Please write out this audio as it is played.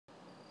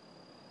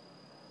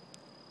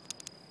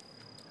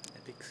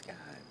Sky.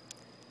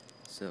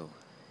 So,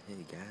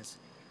 hey guys.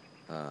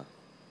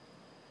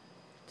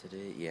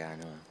 Today, yeah, I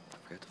know, I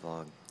forgot to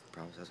vlog.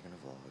 Promised I was gonna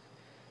vlog.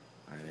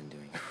 I've been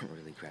doing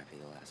really crappy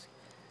the last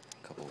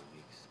couple of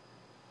weeks.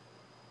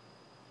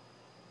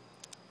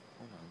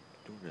 Hold on,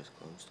 door is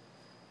closed.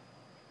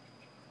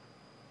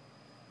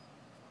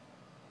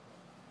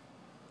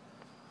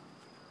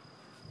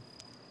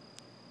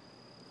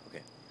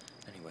 Okay,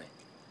 anyway,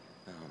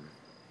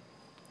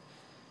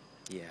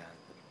 yeah,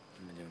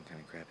 I've been doing kind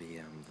of crappy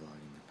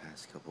vlogging the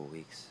past couple of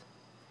weeks.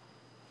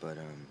 But,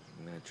 I'm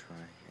gonna try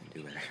and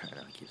do better. I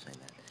know I keep saying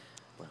that,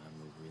 but I'm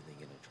really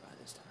gonna try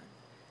this time.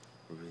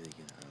 We're really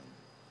gonna,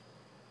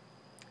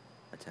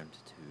 attempt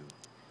to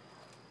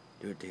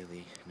do it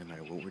daily, no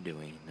matter what we're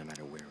doing, no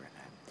matter where we're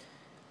at.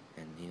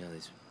 And, you know,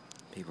 these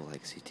people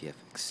like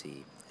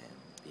CTFXC and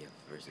BF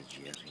versus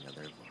GF, you know,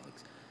 their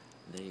vlogs,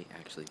 they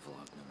actually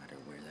vlog no matter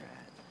where they're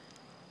at.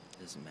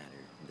 It doesn't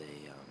matter.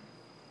 They,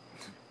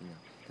 you know,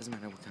 it doesn't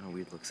matter what kind of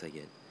weird looks they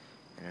get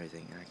and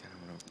everything, and I kind of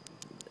want to,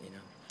 you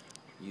know,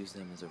 use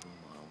them as a role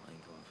model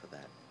and go off of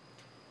that.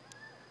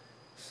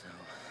 So,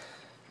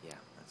 yeah,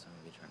 that's what I'm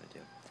going to be trying to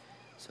do.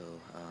 So,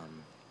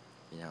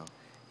 you know,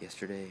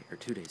 yesterday, or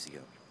 2 days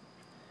ago,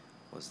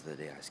 was the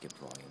day I skipped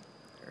vlogging,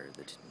 or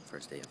the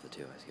first day of the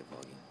two I skipped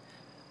vlogging.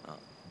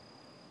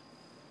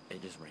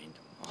 It just rained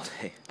all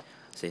day.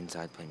 Stayed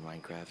inside played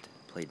Minecraft.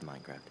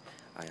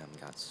 I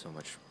got so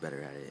much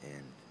better at it,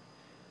 and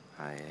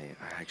I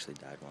actually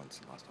died once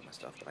and lost all my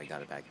stuff, but I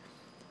got it back.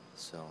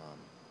 So,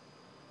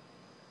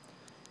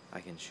 I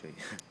can show you.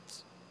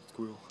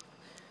 Squirrel.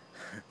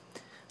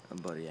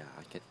 But yeah,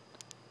 I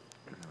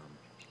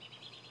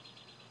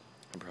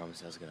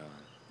promised I was gonna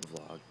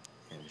vlog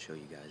and show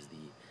you guys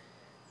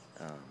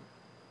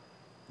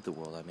the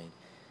world I made.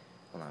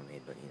 Well, not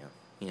made, but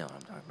you know what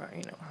I'm talking about.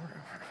 You know.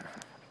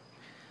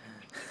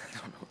 I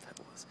don't know what that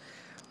was,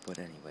 but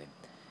anyway.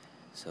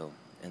 So,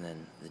 and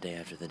then the day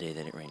after the day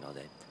that it rained all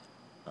day,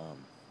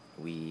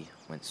 we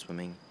went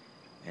swimming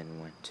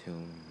and went to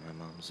my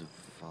mom's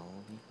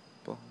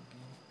volleyball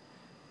game.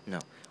 No,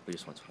 we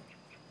just went swimming.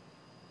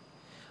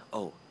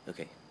 Oh,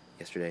 okay.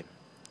 Yesterday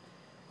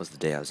was the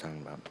day I was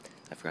talking about.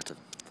 I forgot to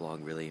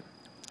vlog, really.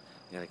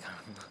 I got a kind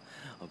of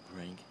a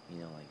prank,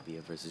 you know, like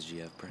BF versus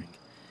GF prank.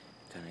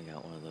 Kind of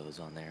got one of those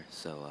on there,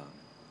 so,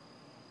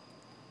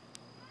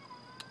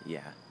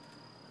 yeah.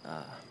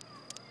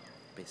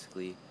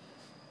 Basically,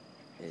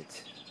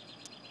 it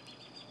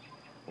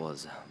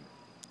was,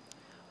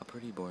 a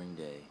pretty boring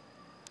day.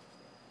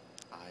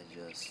 I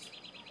just,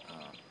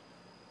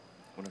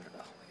 whatever, oh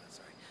my god,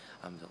 sorry.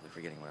 I'm totally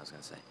forgetting what I was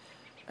gonna say.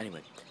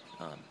 Anyway,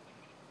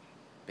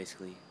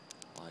 basically,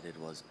 all I did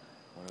was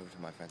went over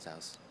to my friend's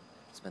house,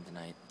 spent the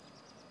night,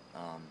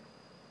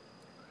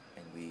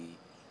 and we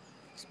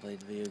just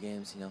played video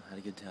games, you know, had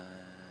a good time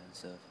and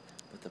stuff.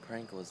 But the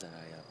prank was that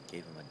I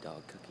gave him a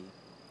dog cookie.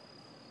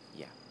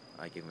 Yeah,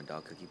 I gave him a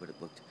dog cookie, but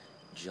it looked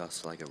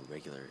just like a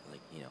regular,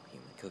 like, you know,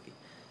 human cookie.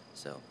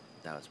 So,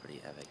 that was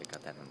pretty epic. I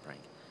got that on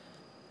prank.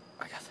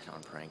 I got that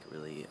on prank,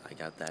 really. I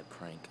got that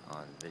prank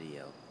on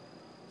video.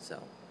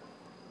 So,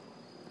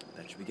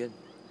 that should be good.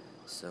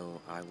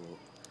 So, I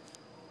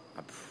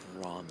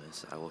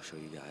promise I will show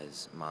you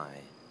guys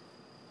my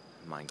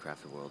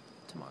Minecraft world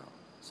tomorrow.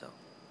 So,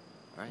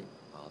 alright,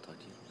 I'll talk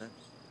to you then.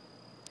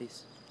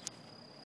 Peace.